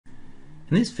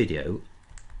In this video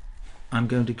I'm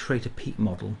going to create a peak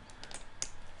model,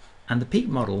 and the peak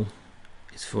model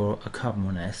is for a carbon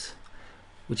 1s,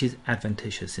 which is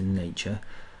adventitious in nature,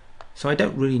 so I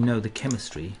don't really know the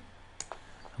chemistry,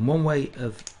 and one way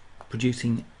of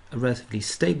producing a relatively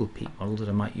stable peak model that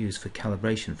I might use for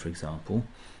calibration, for example,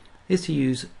 is to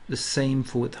use the same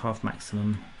full-width half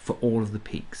maximum for all of the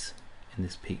peaks in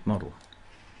this peak model.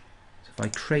 So if I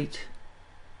create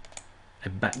a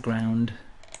background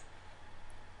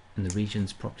in the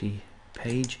regions property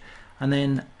page and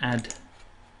then add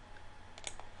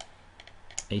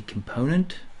a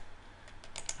component,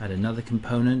 add another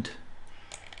component,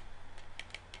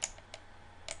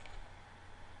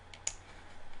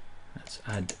 let's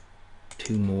add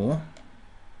two more,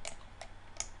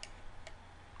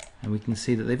 and we can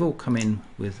see that they've all come in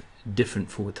with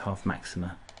different full-width half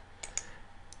maxima.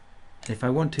 And if I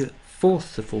want to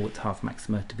force the full-width half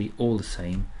maxima to be all the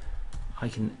same, I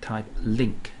can type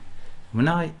link. When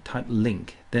I type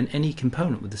link, then any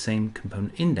component with the same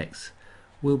component index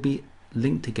will be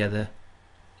linked together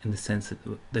in the sense that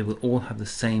they will all have the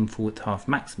same full-width half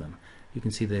maximum. You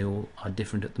can see they all are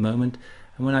different at the moment,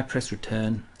 and when I press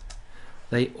return,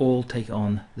 they all take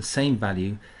on the same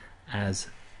value as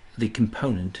the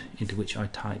component into which I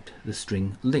typed the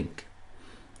string link.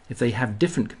 If they have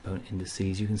different component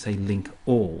indices, you can say link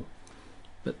all,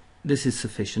 but this is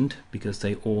sufficient because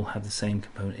they all have the same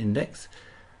component index.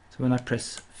 So when I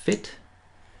press fit,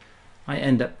 I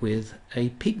end up with a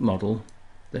peak model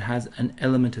that has an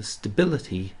element of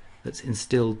stability that's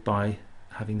instilled by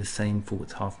having the same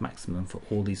full-width half maximum for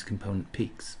all these component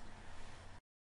peaks.